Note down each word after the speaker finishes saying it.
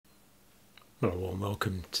Well, a warm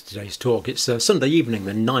welcome to today's talk. It's Sunday evening,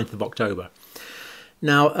 the 9th of October.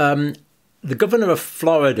 Now, the Governor of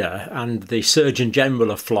Florida and the Surgeon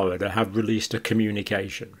General of Florida have released a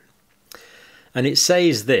communication. And it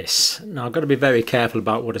says this. Now, I've got to be very careful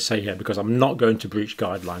about what I say here because I'm not going to breach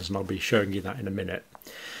guidelines, and I'll be showing you that in a minute.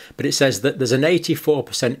 But it says that there's an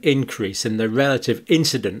 84% increase in the relative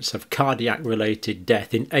incidence of cardiac-related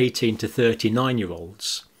death in 18 to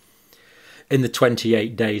 39-year-olds. in the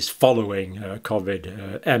 28 days following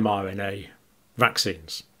COVID mRNA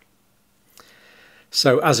vaccines.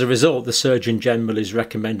 So as a result, the Surgeon General is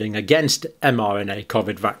recommending against mRNA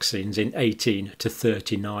COVID vaccines in 18 to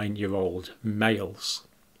 39-year-old males.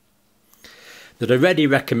 That already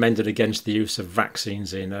recommended against the use of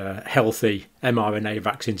vaccines in healthy mRNA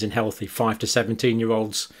vaccines in healthy 5 to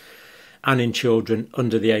 17-year-olds and in children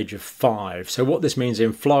under the age of 5. So what this means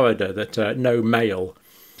in Florida, that no male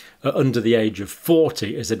under the age of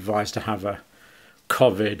 40 is advised to have a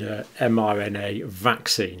COVID mRNA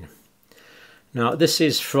vaccine. Now this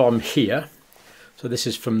is from here, so this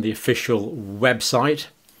is from the official website.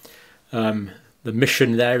 The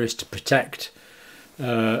mission there is to protect,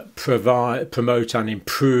 promote and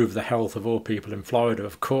improve the health of all people in Florida,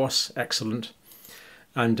 of course. Excellent.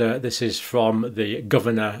 And this is from the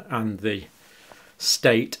Governor and the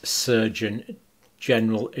State Surgeon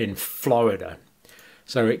General in Florida.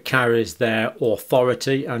 So it carries their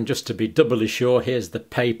authority, and just to be doubly sure, here's the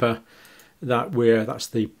paper that's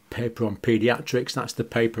the paper on paediatrics, that's the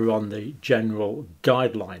paper on the general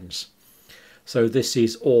guidelines. So this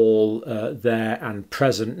is all there and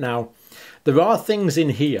present. Now, there are things in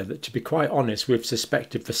here that, to be quite honest, we've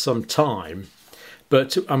suspected for some time,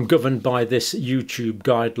 but I'm governed by this YouTube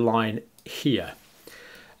guideline here.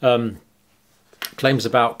 Claims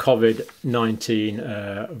about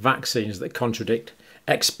COVID-19 vaccines that contradict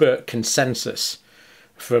expert consensus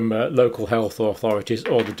from local health authorities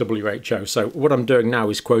or the WHO. So what I'm doing now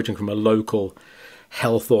is quoting from a local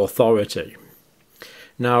health authority.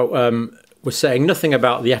 Now, we're saying nothing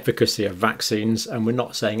about the efficacy of vaccines, and we're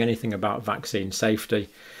not saying anything about vaccine safety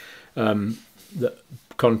that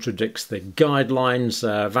contradicts the guidelines.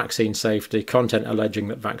 Vaccine safety, content alleging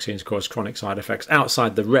that vaccines cause chronic side effects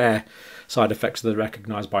outside the rare side effects that are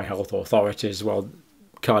recognised by health authorities. Well,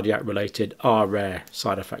 cardiac related are rare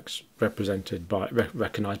side effects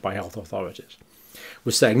recognised by health authorities.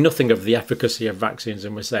 We're saying nothing of the efficacy of vaccines,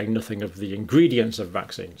 and we're saying nothing of the ingredients of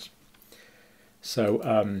vaccines.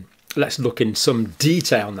 So let's look in some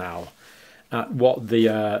detail now at what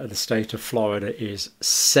the state of Florida is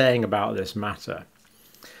saying about this matter.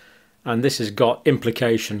 And this has got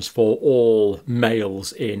implications for all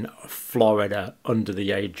males in Florida under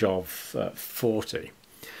the age of 40.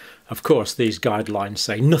 Of course, these guidelines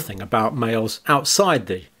say nothing about males outside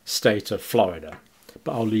the state of Florida,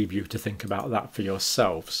 but I'll leave you to think about that for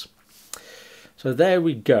yourselves. So there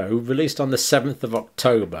we go, released on the 7th of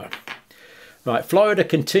October. Right, Florida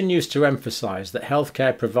continues to emphasise that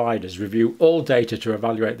healthcare providers review all data to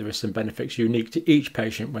evaluate the risks and benefits unique to each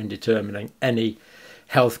patient when determining any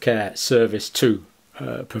healthcare service to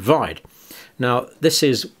provide. Now, this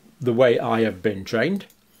is the way I have been trained.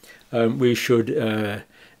 We should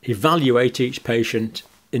evaluate each patient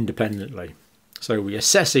independently. So we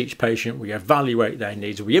assess each patient, we evaluate their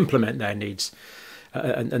needs, we implement their needs,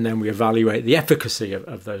 and then we evaluate the efficacy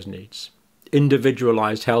of those needs.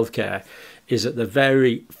 Individualised healthcare is at the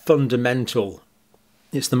very fundamental,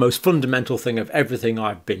 it's the most fundamental thing of everything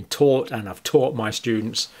I've been taught and I've taught my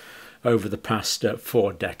students over the past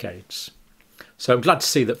 4 decades. So I'm glad to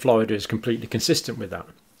see that Florida is completely consistent with that.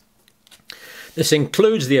 This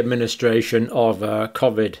includes the administration of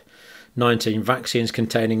COVID-19 vaccines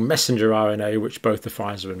containing messenger RNA, which both the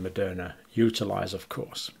Pfizer and Moderna utilise, of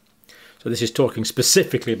course. So this is talking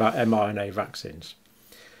specifically about mRNA vaccines.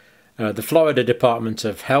 The Florida Department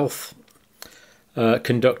of Health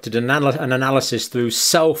conducted an analysis through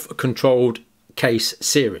self-controlled case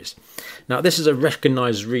series. Now, this is a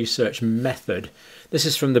recognised research method. This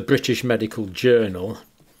is from the British Medical Journal,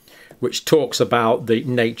 which talks about the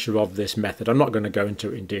nature of this method. I'm not going to go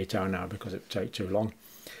into it in detail now because it would take too long,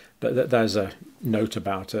 but there's a note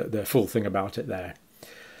about it, the full thing about it there.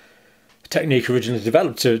 A technique originally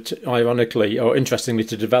developed ironically or interestingly,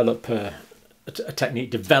 to develop a technique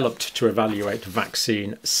developed to evaluate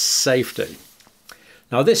vaccine safety.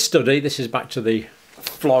 Now this study, this is back to the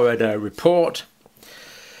Florida report,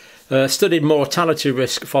 studied mortality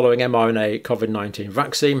risk following mRNA COVID-19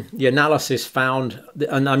 vaccine. The analysis found,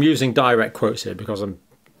 and I'm using direct quotes here because I'm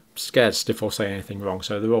scared stiff or say anything wrong,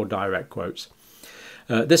 so they're all direct quotes.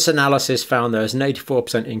 This analysis found there is an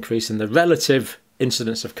 84% increase in the relative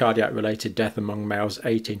incidence of cardiac-related death among males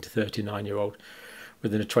 18 to 39-year-old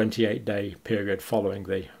within a 28-day period following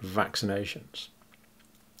the vaccinations,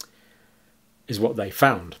 is what they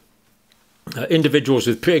found. Individuals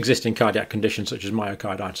with pre-existing cardiac conditions such as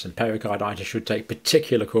myocarditis and pericarditis should take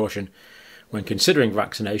particular caution when considering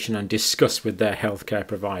vaccination and discuss with their healthcare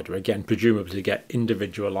provider, again presumably to get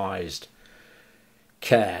individualised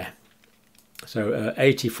care. So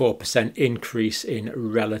 84% increase in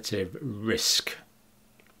relative risk.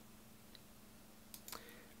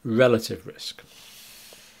 Relative risk.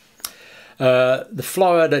 The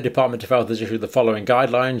Florida Department of Health has issued the following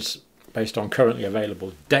guidelines based on currently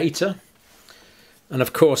available data. And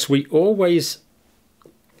of course, we always,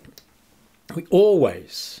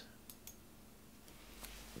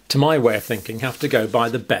 to my way of thinking, have to go by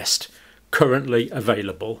the best currently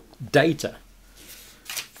available data.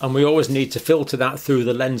 And we always need to filter that through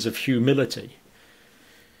the lens of humility.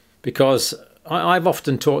 Because I've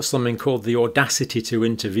often taught something called the audacity to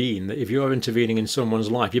intervene, that if you're intervening in someone's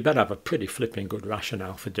life, you better have a pretty flipping good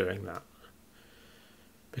rationale for doing that.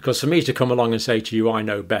 Because for me to come along and say to you, I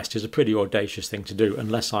know best, is a pretty audacious thing to do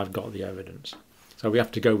unless I've got the evidence. So we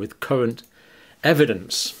have to go with current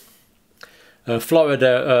evidence.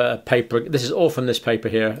 Florida paper, this is all from this paper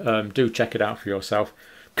here, do check it out for yourself.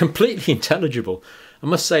 Completely intelligible. I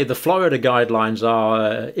must say the Florida guidelines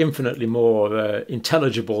are infinitely more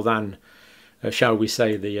intelligible than, shall we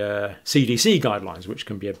say, the CDC guidelines, which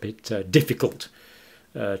can be a bit difficult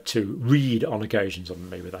to read on occasions.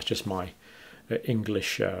 Maybe that's just my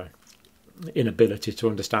English inability to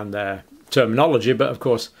understand their terminology, but of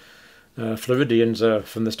course Floridians are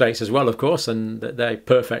from the States as well, of course, and they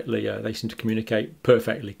perfectly they seem to communicate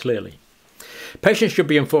perfectly clearly. Patients should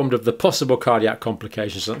be informed of the possible cardiac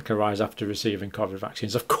complications that can arise after receiving COVID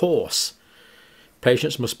vaccines. Of course,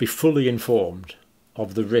 patients must be fully informed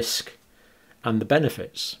of the risk and the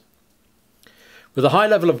benefits. With a high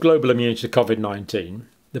level of global immunity to COVID-19,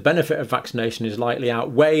 the benefit of vaccination is likely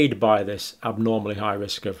outweighed by this abnormally high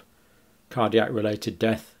risk of cardiac-related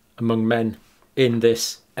death among men in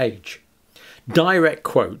this age. Direct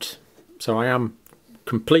quote, so I am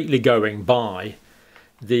completely going by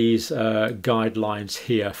these guidelines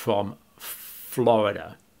here from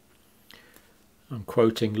Florida. I'm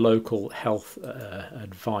quoting local health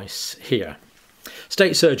advice here.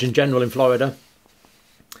 State Surgeon General in Florida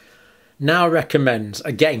now recommends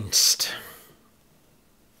against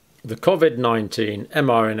the COVID-19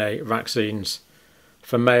 mRNA vaccines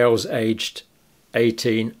for males aged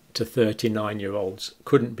 18 to 39-year-olds.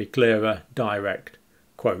 Couldn't be clearer, direct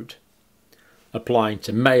quote. Applying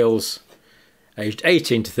to males aged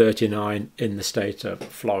 18 to 39 in the state of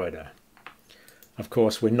Florida. Of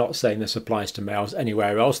course, we're not saying this applies to males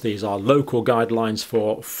anywhere else. These are local guidelines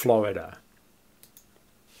for Florida.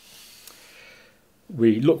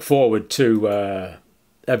 We look forward to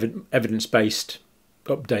evidence-based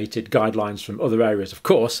updated guidelines from other areas, of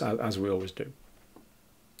course, as we always do.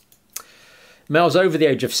 Males over the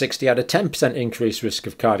age of 60 had a 10% increased risk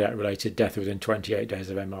of cardiac-related death within 28 days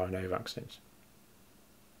of mRNA vaccines.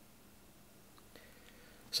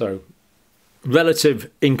 So, relative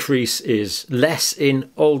increase is less in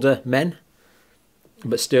older men,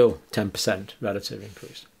 but still 10% relative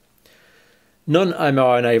increase.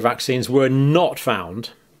 Non-mRNA vaccines were not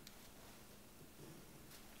found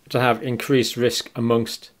to have increased risk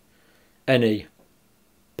amongst any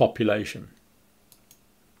population.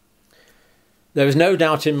 There is no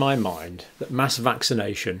doubt in my mind that mass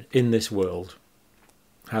vaccination in this world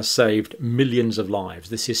has saved millions of lives.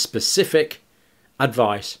 This is specific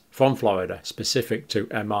advice from Florida, specific to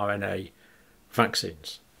mRNA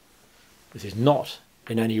vaccines. This is not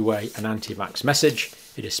in any way an anti-vax message.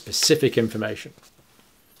 It is specific information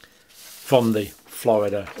from the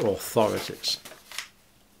Florida authorities.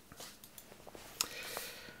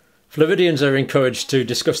 Floridians are encouraged to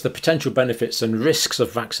discuss the potential benefits and risks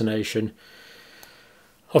of vaccination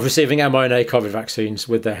of receiving mRNA COVID vaccines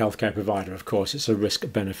with their healthcare provider. Of course, it's a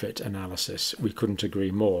risk-benefit analysis. We couldn't agree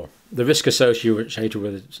more. The risk associated with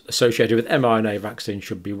mRNA vaccine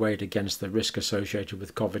should be weighed against the risk associated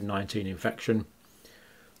with COVID-19 infection.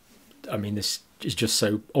 I mean, this is just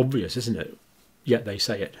so obvious, isn't it? Yet they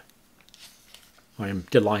say it. I am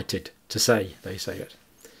delighted to say they say it.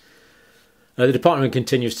 The department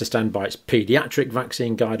continues to stand by its paediatric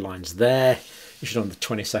vaccine guidelines there, issued on the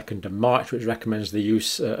 22nd of March, which recommends the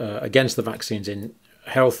use against the vaccines in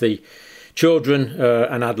healthy children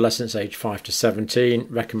and adolescents aged 5 to 17,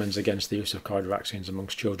 recommends against the use of COVID vaccines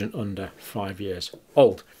amongst children under 5 years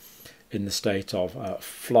old in the state of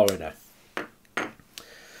Florida.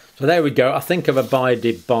 So there we go. I think I've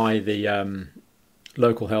abided by the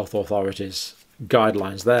local health authorities'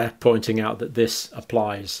 guidelines there, pointing out that this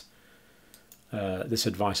applies. This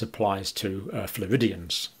advice applies to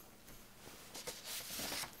Floridians.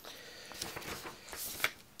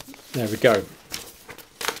 There we go.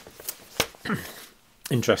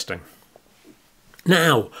 Interesting.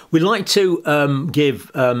 Now, we like to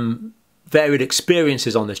give varied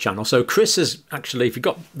experiences on this channel. So Chris has actually, if you've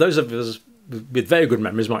got those of us with very good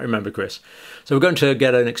memories might remember Chris. So we're going to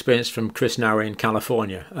get an experience from Chris now in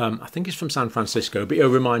California. I think he's from San Francisco, but he'll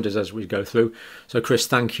remind us as we go through. So Chris,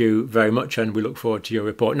 thank you very much, and we look forward to your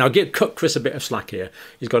report. Now, cut Chris a bit of slack here.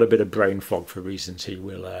 He's got a bit of brain fog for reasons he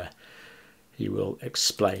will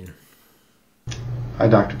explain. Hi,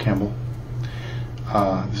 Dr. Campbell.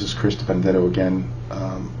 This is Chris DiBenedetto again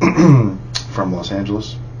from Los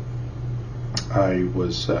Angeles.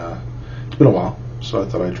 It's been a while, so I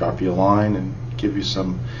thought I'd drop you a line and give you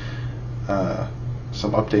some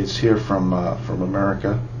updates here from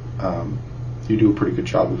America. You do a pretty good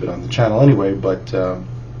job of it on the channel anyway, but a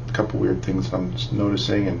couple weird things that I'm just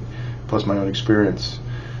noticing, and plus my own experience.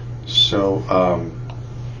 So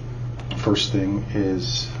first thing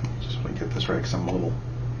is, just want to get this right because I'm a little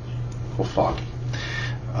foggy.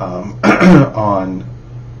 On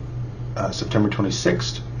September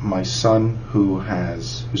 26th, my son,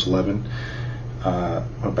 who's 11,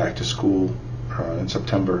 went back to school in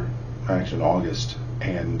September, actually in August,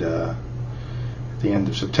 and at the end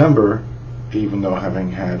of September, even though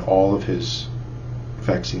having had all of his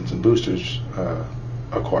vaccines and boosters,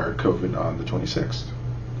 acquired COVID on the 26th.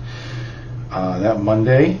 That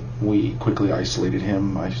Monday, we quickly isolated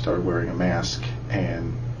him. I started wearing a mask,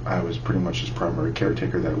 and I was pretty much his primary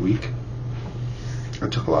caretaker that week. I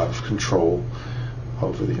took a lot of control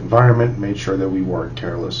over the environment, made sure that we weren't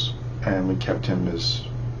careless, and we kept him as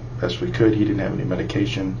best we could. He didn't have any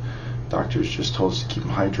medication. Doctors just told us to keep him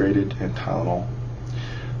hydrated and Tylenol.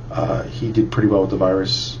 He did pretty well with the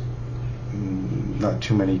virus. Not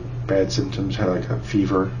too many bad symptoms. Had like a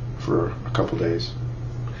fever for a couple days.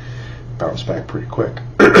 Bounced back pretty quick.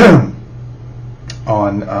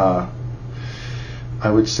 On I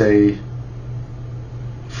would say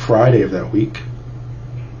Friday of that week,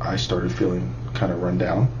 I started feeling kind of run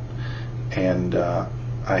down, and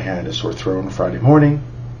I had a sore throat on Friday morning.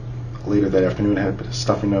 Later that afternoon, I had a bit of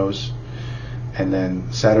stuffy nose, and then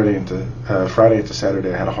Friday into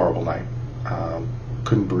Saturday, I had a horrible night.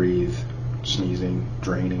 Couldn't breathe, sneezing,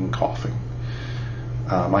 draining, coughing.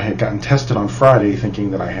 I had gotten tested on Friday thinking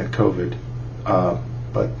that I had COVID,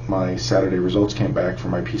 but my Saturday results came back for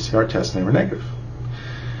my PCR test and they were negative.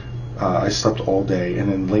 I slept all day,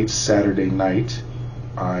 and then late Saturday night,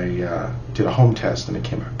 I did a home test and it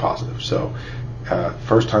came back positive. So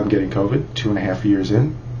first time getting COVID, 2.5 years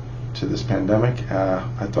in to this pandemic.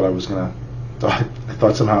 I thought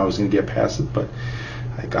somehow I was going to get past it, but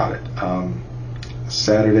I got it.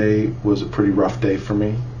 Saturday was a pretty rough day for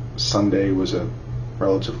me. Sunday was a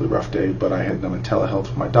relatively rough day, but I had done a telehealth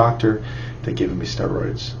with my doctor. They gave me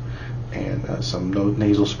steroids and some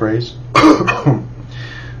nasal sprays.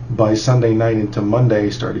 By Sunday night into Monday, I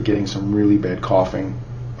started getting some really bad coughing,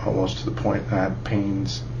 almost to the point that I had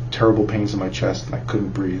terrible pains in my chest, and I couldn't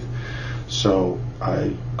breathe. So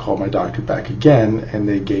I called my doctor back again, and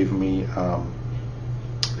they gave me,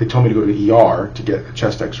 they told me to go to the ER to get a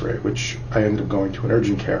chest x-ray, which I ended up going to an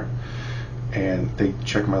urgent care. And they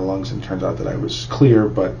checked my lungs, and it turned out that I was clear,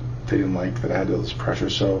 but they didn't like that I had all this pressure,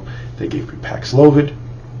 so they gave me Paxlovid.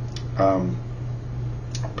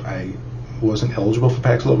 I wasn't eligible for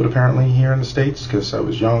Paxlovid apparently here in the States because I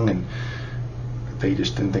was young, and they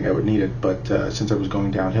just didn't think I would need it. But since I was going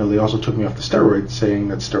downhill, they also took me off the steroids, saying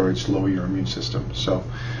that steroids lower your immune system. So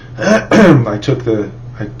I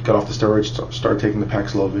got off the steroids, started taking the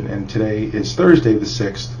Paxlovid, and today is Thursday the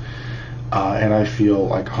 6th, and I feel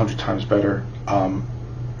like 100 times better. I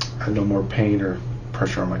have no more pain or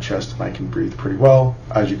pressure on my chest, and I can breathe pretty well.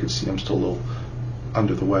 As you can see, I'm still a little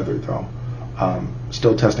under the weather though.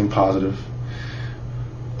 Still testing positive.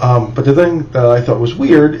 But the thing that I thought was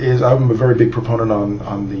weird is I'm a very big proponent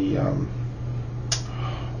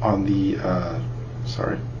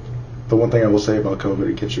the one thing I will say about COVID,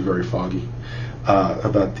 it gets you very foggy,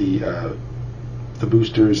 about the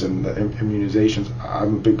boosters and the immunizations.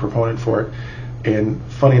 I'm a big proponent for it. And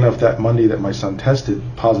funny enough, that Monday that my son tested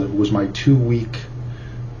positive was my 2 weeks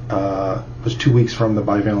from the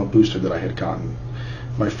bivalent booster that I had gotten.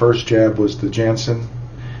 My first jab was the Janssen,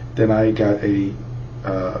 then I got a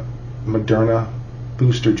Moderna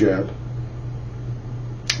booster jab,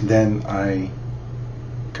 then I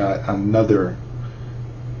got another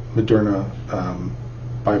Moderna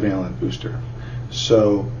bivalent booster.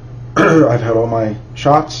 So I've had all my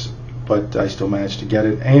shots, but I still managed to get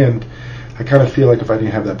it, and I kind of feel like if I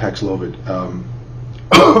didn't have that Paxlovid,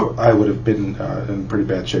 I would have been in pretty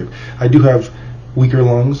bad shape. I do have weaker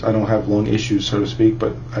lungs. I don't have lung issues, so to speak,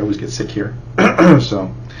 but I always get sick here.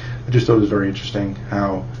 So I just thought it was very interesting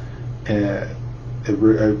how they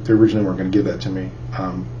originally weren't going to give that to me,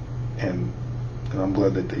 and I'm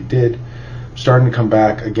glad that they did. Starting to come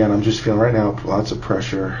back again. I'm just feeling right now lots of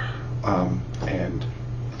pressure and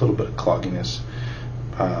a little bit of clogginess.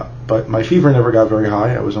 But my fever never got very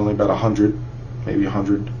high. I was only about 100, maybe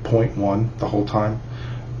 100.1 the whole time.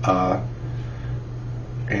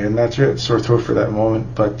 And that's it, sore throat for that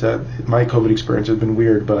moment. But my COVID experience has been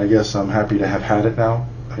weird, but I guess I'm happy to have had it now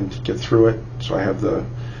and to get through it. So I have the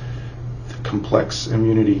complex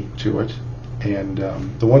immunity to it. And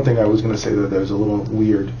the one thing I was going to say that was a little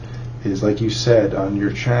weird is, like you said on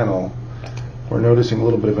your channel, we're noticing a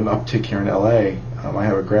little bit of an uptick here in LA. I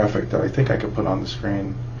have a graphic that I think I could put on the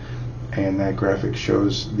screen, and that graphic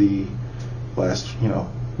shows the last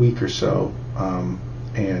week or so.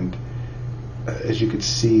 And as you could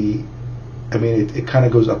see, I mean, it kind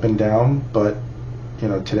of goes up and down, but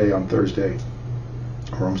today on Thursday,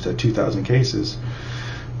 we're almost at 2,000 cases,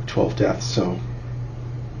 12 deaths. So,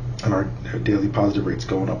 and our daily positive rate's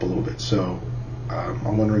going up a little bit. So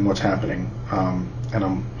I'm wondering what's happening, and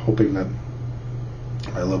I'm hoping that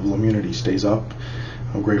my level of immunity stays up.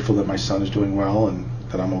 I'm grateful that my son is doing well and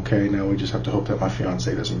that I'm okay. Now we just have to hope that my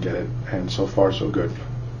fiance doesn't get it, and so far so good.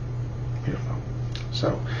 We don't know.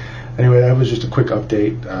 So anyway, that was just a quick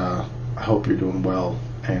update. I hope you're doing well,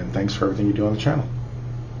 and thanks for everything you do on the channel.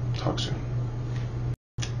 Talk soon.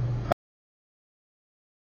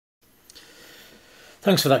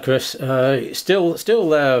 Thanks for that, Chris. Still,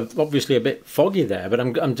 obviously a bit foggy there, but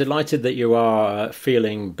I'm delighted that you are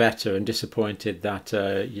feeling better, and disappointed that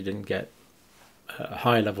you didn't get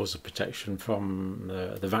high levels of protection from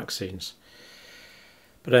the vaccines.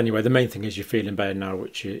 But anyway, the main thing is you're feeling better now,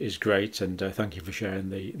 which is great, and thank you for sharing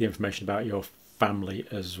the information about your family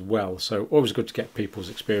as well. So always good to get people's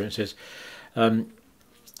experiences.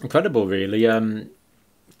 Incredible, really.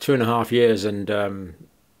 2.5 years, and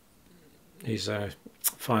he's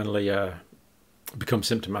finally become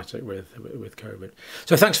symptomatic with COVID.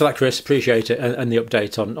 So thanks for that, Chris. Appreciate it, and the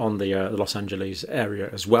update on the Los Angeles area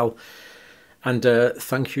as well. And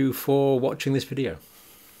thank you for watching this video.